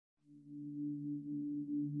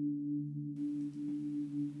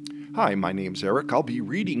Hi, my name's Eric. I'll be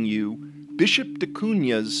reading you Bishop de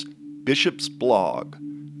Cunha's Bishop's Blog.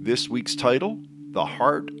 This week's title, The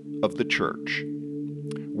Heart of the Church.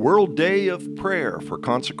 World Day of Prayer for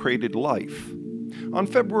Consecrated Life. On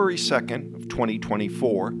February 2nd of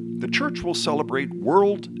 2024, the Church will celebrate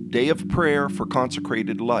World Day of Prayer for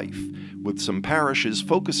Consecrated Life, with some parishes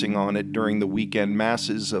focusing on it during the weekend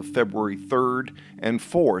masses of February 3rd and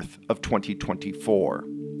 4th of 2024.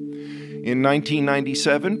 In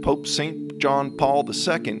 1997, Pope St. John Paul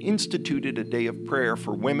II instituted a day of prayer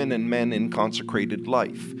for women and men in consecrated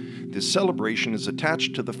life. This celebration is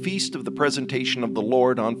attached to the Feast of the Presentation of the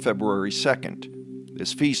Lord on February 2nd.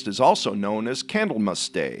 This feast is also known as Candlemas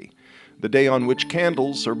Day, the day on which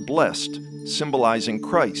candles are blessed, symbolizing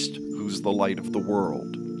Christ, who's the light of the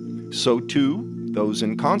world. So too, those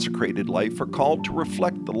in consecrated life are called to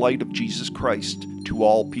reflect the light of Jesus Christ to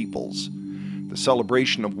all peoples. The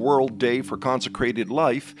celebration of World Day for Consecrated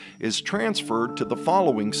Life is transferred to the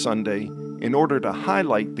following Sunday in order to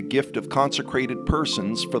highlight the gift of consecrated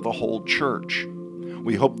persons for the whole Church.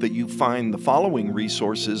 We hope that you find the following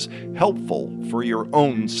resources helpful for your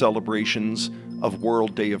own celebrations of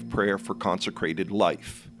World Day of Prayer for Consecrated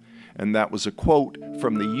Life. And that was a quote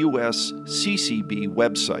from the U.S. CCB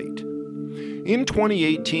website. In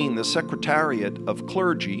 2018, the Secretariat of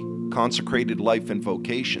Clergy, Consecrated Life and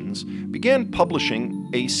Vocations, began publishing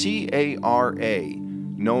a CARA,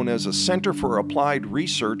 known as a Center for Applied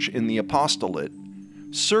Research in the Apostolate,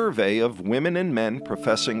 survey of women and men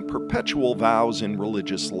professing perpetual vows in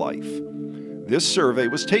religious life. This survey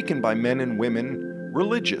was taken by men and women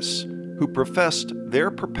religious who professed their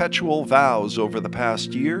perpetual vows over the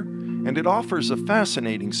past year, and it offers a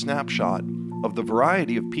fascinating snapshot of the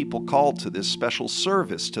variety of people called to this special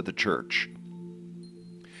service to the Church.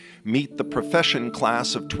 Meet the profession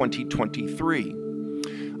class of 2023.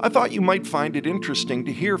 I thought you might find it interesting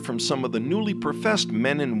to hear from some of the newly professed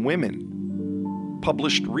men and women,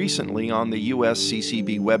 published recently on the U.S.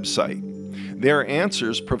 CCB website. Their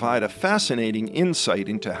answers provide a fascinating insight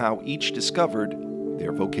into how each discovered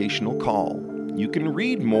their vocational call. You can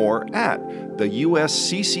read more at the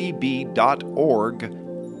usccb.org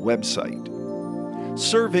website.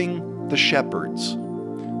 Serving the Shepherds.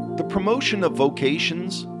 The promotion of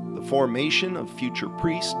vocations, the formation of future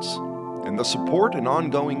priests, and the support and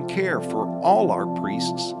ongoing care for all our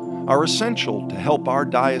priests are essential to help our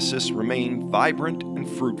diocese remain vibrant and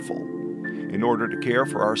fruitful. In order to care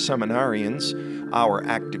for our seminarians, our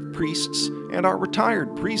active priests, and our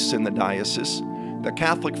retired priests in the diocese, the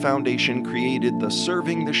Catholic Foundation created the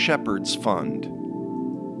Serving the Shepherds Fund.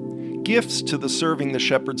 Gifts to the Serving the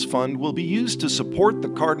Shepherds Fund will be used to support the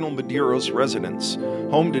Cardinal Medeiros residence,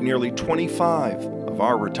 home to nearly 25 of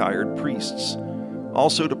our retired priests.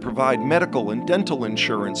 Also to provide medical and dental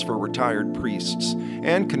insurance for retired priests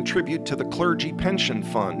and contribute to the Clergy Pension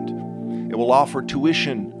Fund. It will offer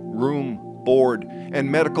tuition, room, board, and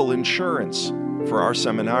medical insurance for our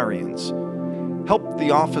seminarians. Help the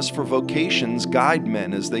Office for Vocations guide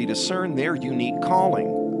men as they discern their unique calling.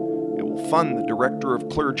 It will fund the Director of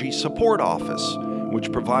Clergy Support Office,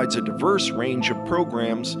 which provides a diverse range of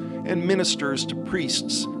programs and ministers to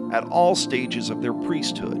priests at all stages of their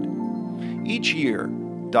priesthood. Each year,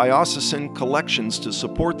 diocesan collections to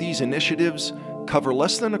support these initiatives cover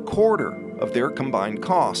less than a quarter of their combined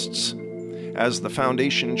costs. As the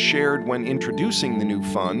Foundation shared when introducing the new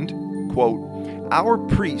fund, quote, "Our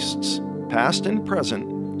priests, past and present,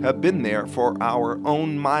 have been there for our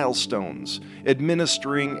own milestones,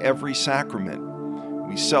 administering every sacrament.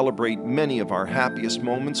 We celebrate many of our happiest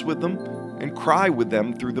moments with them and cry with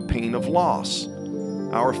them through the pain of loss.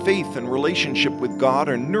 Our faith and relationship with God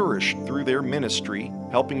are nourished through their ministry,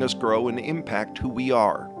 helping us grow and impact who we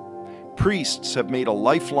are. Priests have made a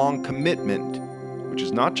lifelong commitment, which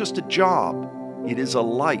is not just a job, it is a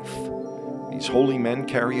life. These holy men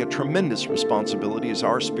carry a tremendous responsibility as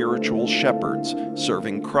our spiritual shepherds,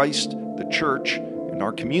 serving Christ, the Church, and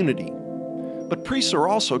our community. But priests are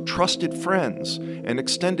also trusted friends and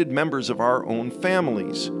extended members of our own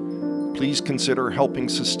families. Please consider helping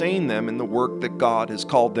sustain them in the work that God has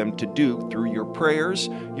called them to do through your prayers,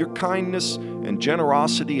 your kindness, and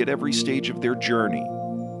generosity at every stage of their journey.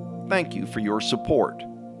 Thank you for your support.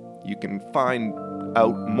 You can find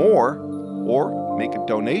out more or make a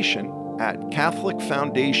donation at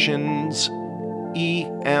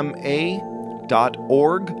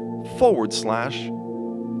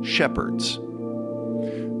catholicfoundationema.org/shepherds.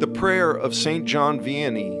 The prayer of St. John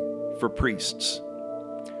Vianney for priests.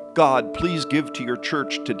 God, please give to your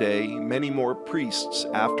church today many more priests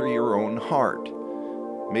after your own heart.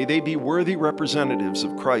 May they be worthy representatives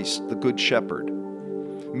of Christ, the Good Shepherd.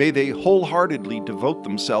 May they wholeheartedly devote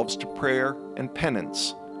themselves to prayer and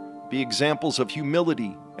penance, be examples of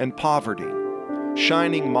humility and poverty,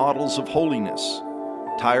 shining models of holiness,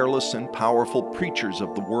 tireless and powerful preachers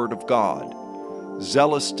of the Word of God,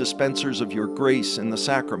 zealous dispensers of your grace in the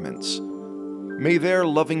sacraments. May their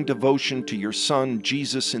loving devotion to your Son,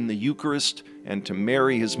 Jesus, in the Eucharist, and to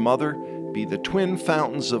Mary, his mother, be the twin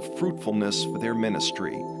fountains of fruitfulness for their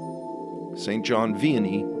ministry. St. John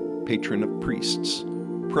Vianney, patron of priests,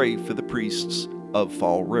 pray for the priests of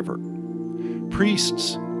Fall River.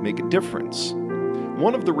 Priests make a difference.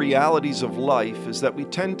 One of the realities of life is that we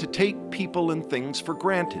tend to take people and things for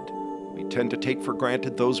granted. We tend to take for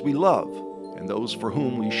granted those we love and those for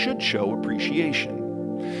whom we should show appreciation.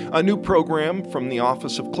 A new program from the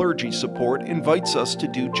Office of Clergy Support invites us to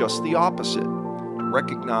do just the opposite, to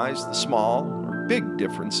recognize the small or big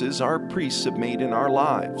differences our priests have made in our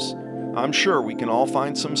lives. I'm sure we can all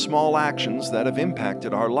find some small actions that have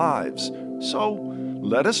impacted our lives, so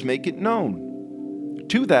let us make it known.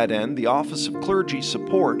 To that end, the Office of Clergy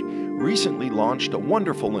Support recently launched a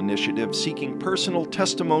wonderful initiative seeking personal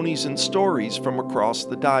testimonies and stories from across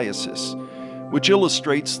the diocese, which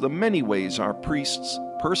illustrates the many ways our priests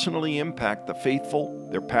personally impact the faithful,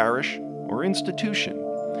 their parish, or institution.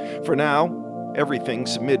 For now, everything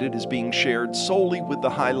submitted is being shared solely with the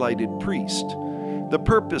highlighted priest. The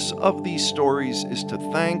purpose of these stories is to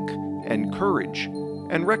thank, encourage,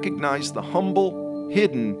 and recognize the humble,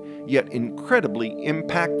 hidden, yet incredibly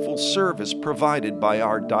impactful service provided by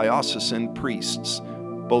our diocesan priests,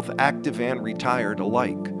 both active and retired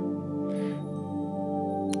alike.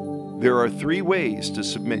 There are 3 ways to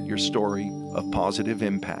submit your story of positive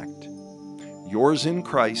impact. Yours in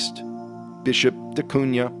Christ, Bishop de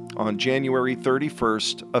Cunha, on January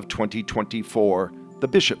 31st of 2024, the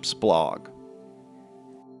Bishop's Blog.